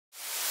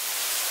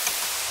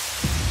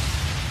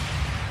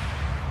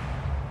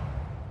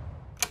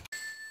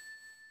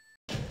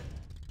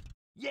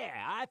Yeah,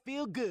 I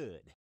feel good.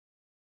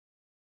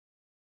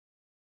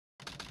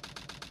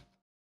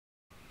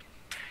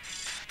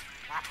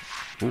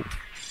 Ooh.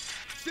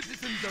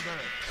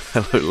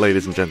 Hello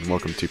ladies and gentlemen,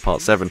 welcome to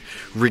part 7.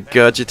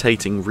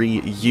 Regurgitating,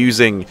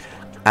 reusing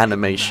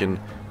animation.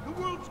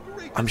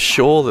 I'm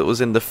sure that was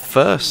in the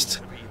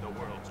first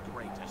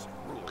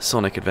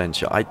Sonic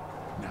Adventure.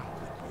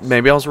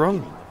 Maybe I was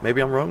wrong. Maybe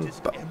I'm wrong,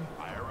 but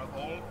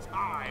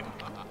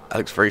that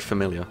looks very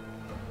familiar.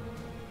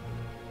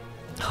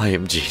 I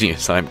am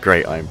genius, I am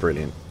great, I am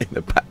brilliant in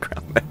the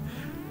background there.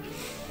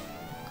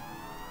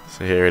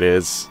 So here it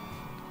is.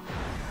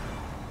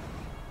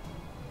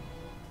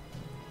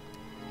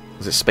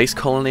 Was it Space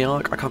Colony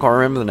Arc? I can't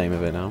remember the name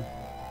of it now.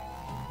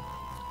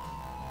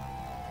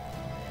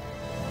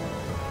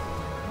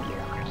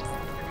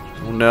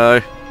 Oh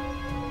no.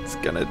 It's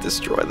gonna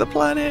destroy the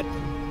planet.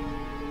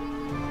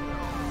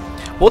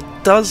 What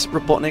does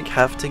Robotnik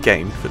have to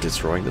gain for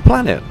destroying the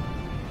planet?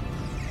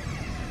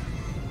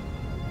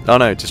 Oh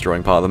no,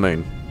 destroying part of the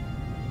moon.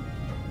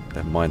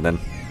 Never mind then.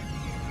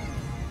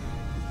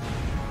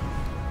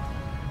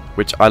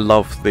 Which I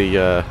love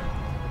the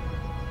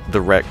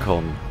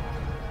retcon.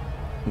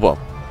 Well,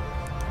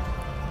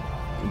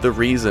 the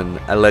reason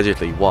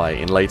allegedly why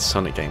in later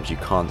Sonic games you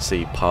can't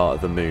see part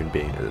of the moon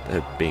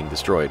being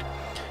destroyed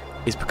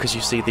is because you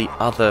see the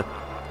other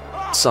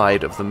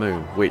side of the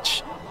moon,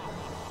 which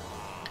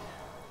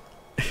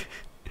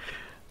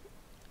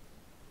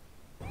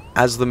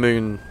as the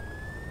moon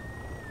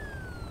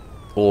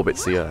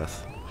orbits the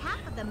Earth,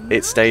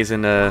 it stays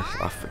in a,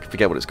 I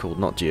forget what it's called,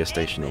 not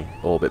geostationary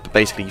orbit, but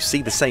basically you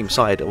see the same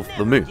side of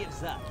the moon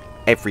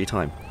every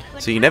time.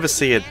 So you never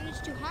see it.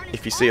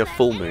 If you see a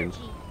full moon,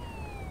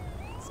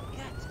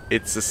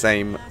 it's the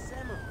same.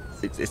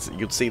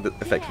 You'd see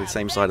effectively the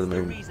same side of the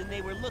moon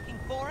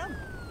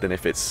than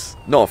if it's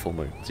not a full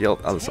moon. It's the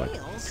other side,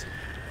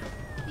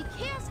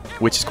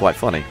 which is quite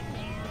funny.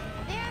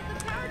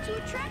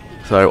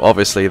 So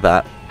obviously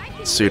that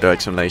pseudo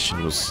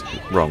explanation was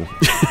wrong.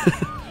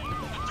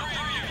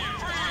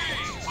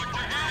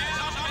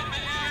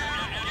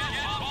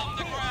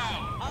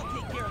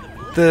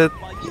 The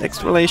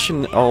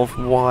explanation of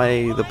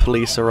why the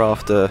police are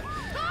after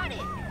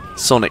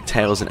Sonic,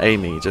 Tails and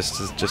Amy is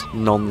just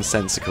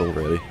nonsensical,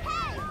 really.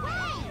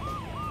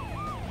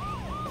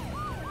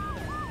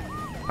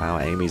 Wow,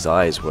 Amy's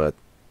eyes were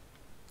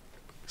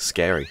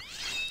scary.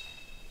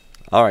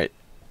 Alright,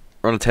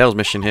 we're on a Tails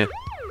mission here.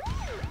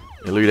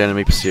 Elude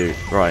enemy pursuit.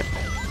 Right.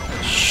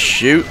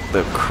 Shoot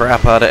the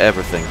crap out of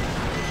everything.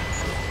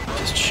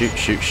 Just shoot,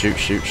 shoot, shoot,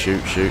 shoot,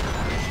 shoot, shoot.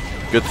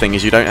 Good thing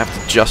is you don't have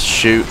to just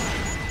shoot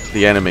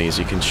the enemies,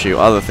 you can shoot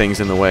other things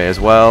in the way as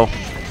well,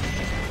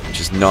 which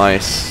is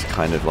nice,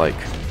 kind of like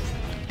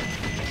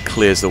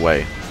clears the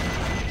way,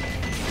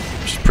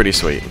 which is pretty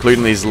sweet,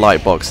 including these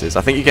light boxes.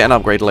 I think you get an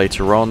upgrade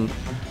later on.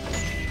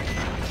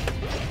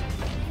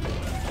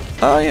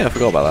 Oh yeah, I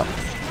forgot about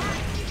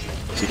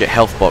that. So you get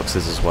health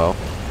boxes as well.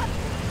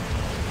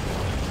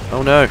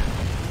 Oh no.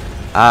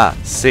 Ah,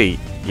 see,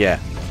 yeah.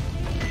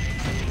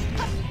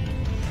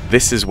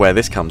 This is where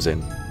this comes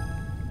in.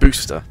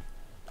 Booster.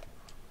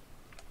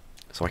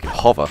 So I can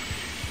hover.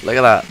 Look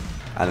at that.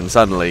 And then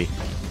suddenly,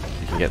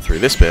 you can get through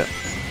this bit.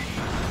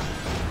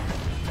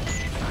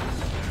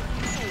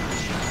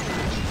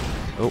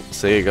 Oh,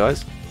 see you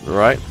guys.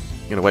 Right.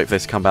 I'm going to wait for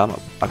this to come down.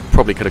 I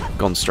probably could have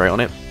gone straight on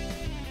it.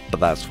 But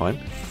that's fine.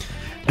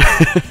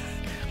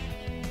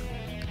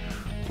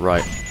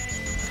 Right.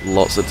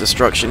 Lots of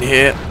destruction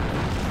here.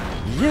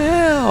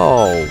 Yeah!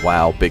 Oh,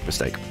 wow. Big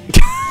mistake.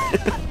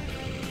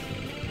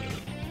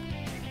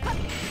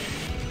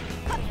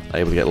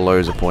 Able to get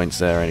loads of points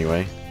there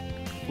anyway.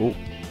 Oh,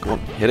 come on,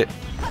 hit it.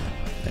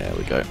 There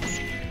we go.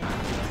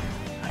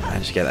 I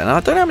managed to get that. And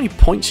I don't know how many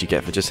points you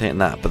get for just hitting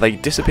that, but they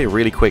disappear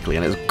really quickly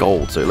and it's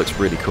gold, so it looks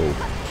really cool.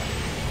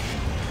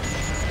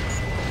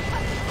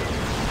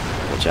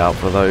 Watch out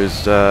for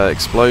those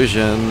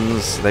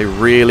explosions. They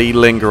really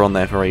linger on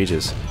there for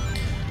ages.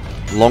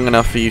 Long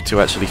enough for you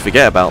to actually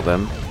forget about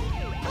them,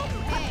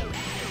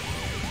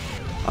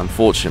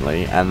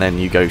 unfortunately, and then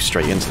you go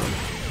straight into them.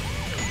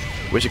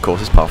 Which of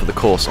course is part of the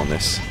course on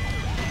this.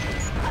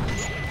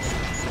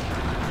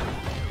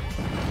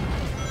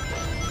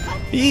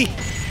 Eee!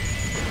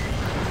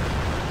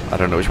 I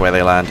don't know which way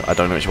they land, I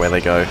don't know which way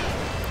they go.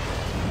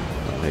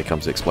 Oh, here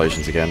comes the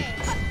explosions again.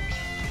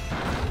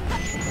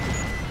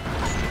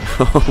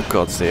 Oh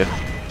god, see ya.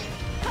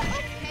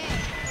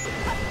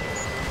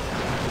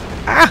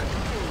 Ah!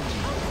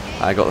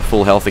 I got the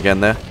full health again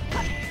there.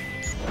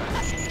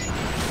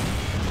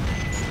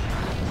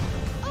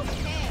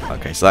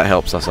 Okay, so that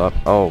helps us up.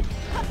 Oh.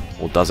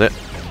 Or does it?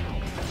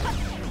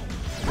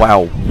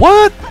 Wow,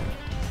 what?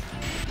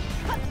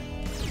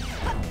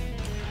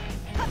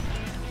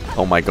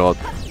 Oh my god.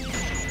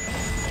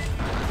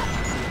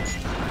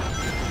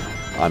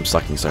 I'm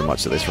sucking so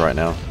much at this right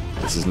now.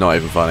 This is not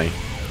even funny.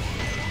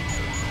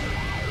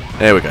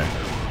 There we go.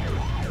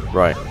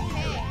 Right.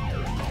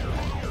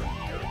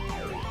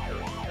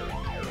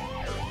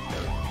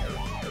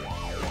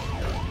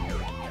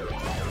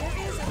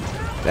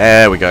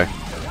 There we go.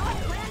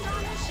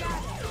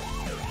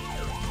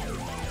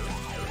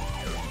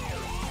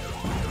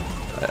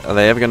 Are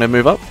they ever going to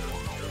move up?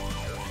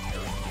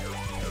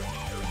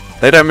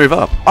 They don't move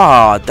up.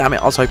 Ah, damn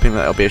it. I was hoping that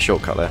there'll be a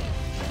shortcut there.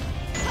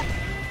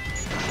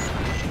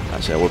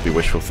 Actually, that would be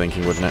wishful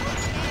thinking, wouldn't it?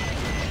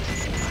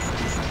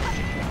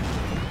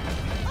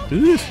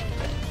 Oof.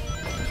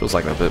 Feels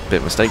like a bit of a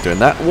mistake doing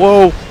that.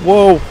 Whoa,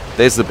 whoa.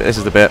 This is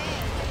the bit.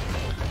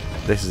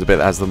 This is the bit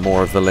that has the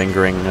more of the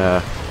lingering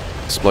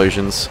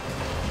explosions.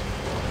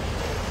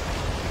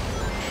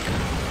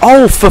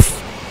 Oh, for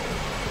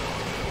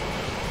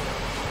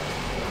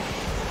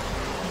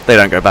they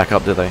don't go back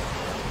up, do they?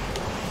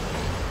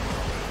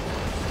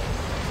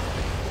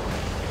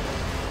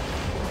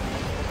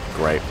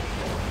 Great.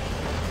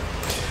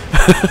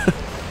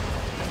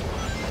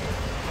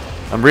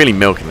 I'm really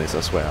milking this, I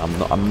swear.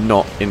 I'm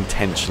not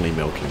intentionally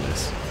milking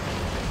this.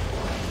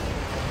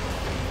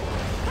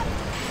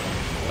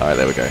 Alright,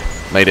 there we go.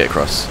 Made it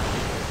across.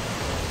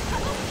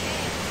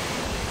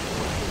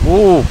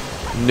 Whoa!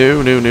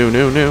 No, no, no,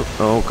 no, no.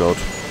 Oh god.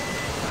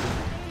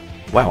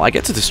 Wow, I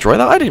get to destroy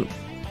that?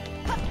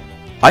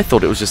 I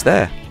thought it was just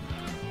there.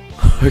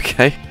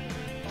 Okay.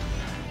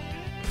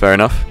 Fair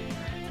enough.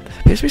 There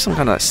appears to be some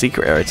kind of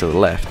secret area to the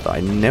left that I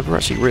never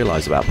actually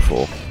realised about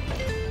before.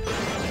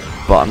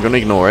 But I'm going to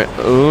ignore it.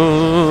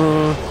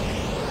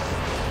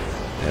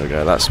 There we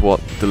go. That's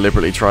what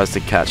deliberately tries to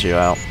catch you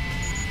out.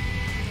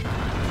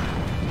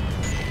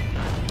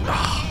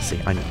 Oh,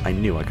 see, I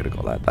knew I could have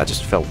got that. That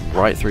just fell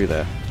right through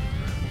there.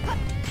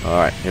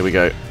 Alright, here we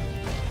go.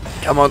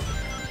 Come on.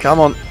 Come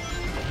on.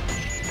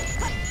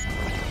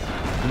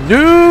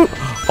 No!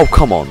 Oh,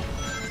 come on.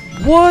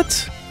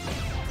 What?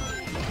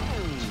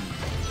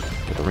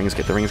 Get the rings,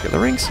 get the rings, get the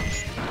rings.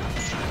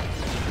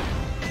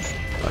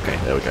 Okay,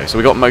 there we go. So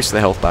we got most of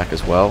the health back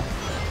as well.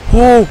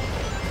 Whoa!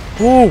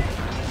 Whoa!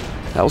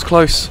 That was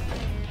close.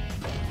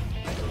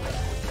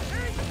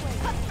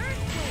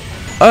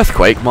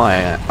 Earthquake?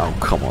 My... oh,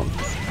 come on.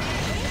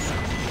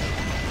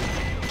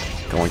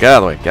 Come on, get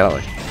out of the way, get out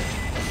of the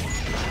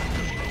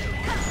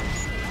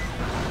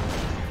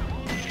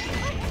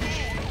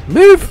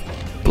way. Move!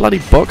 Bloody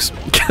box.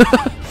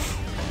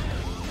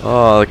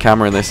 Oh, the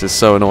camera in this is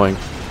so annoying.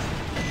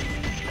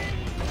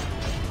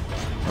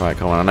 Alright,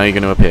 come on, I know you're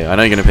going to appear. I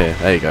know you're going to appear.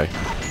 There you go.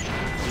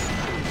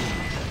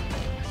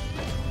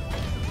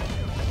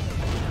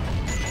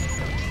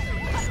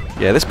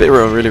 Yeah, this bit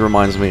really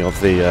reminds me of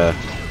the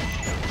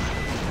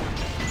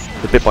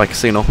bit by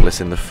Casinopolis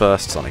in the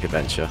first Sonic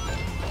Adventure.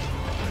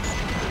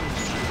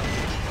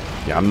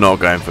 Yeah, I'm not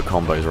going for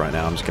combos right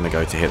now. I'm just going to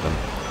go to hit them.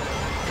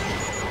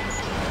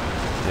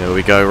 Here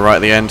we go, right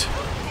at the end.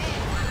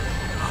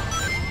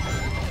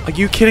 Are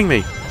you kidding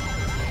me?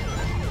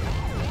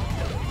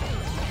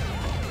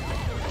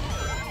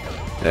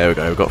 There we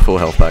go, we've got full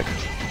health back.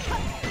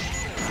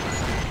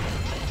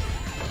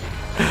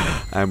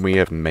 And we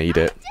have made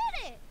it.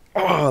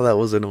 Oh, that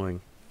was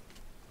annoying.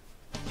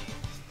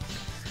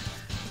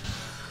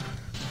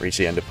 Reach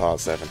the end of part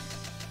 7.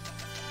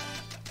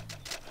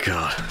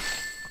 God.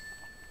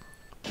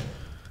 It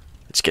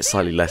just gets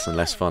slightly less and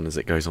less fun as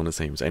it goes on, it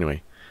seems.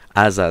 Anyway,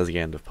 as the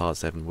end of part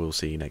 7, we'll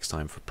see you next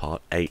time for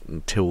part 8.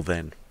 Until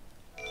then,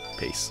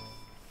 peace.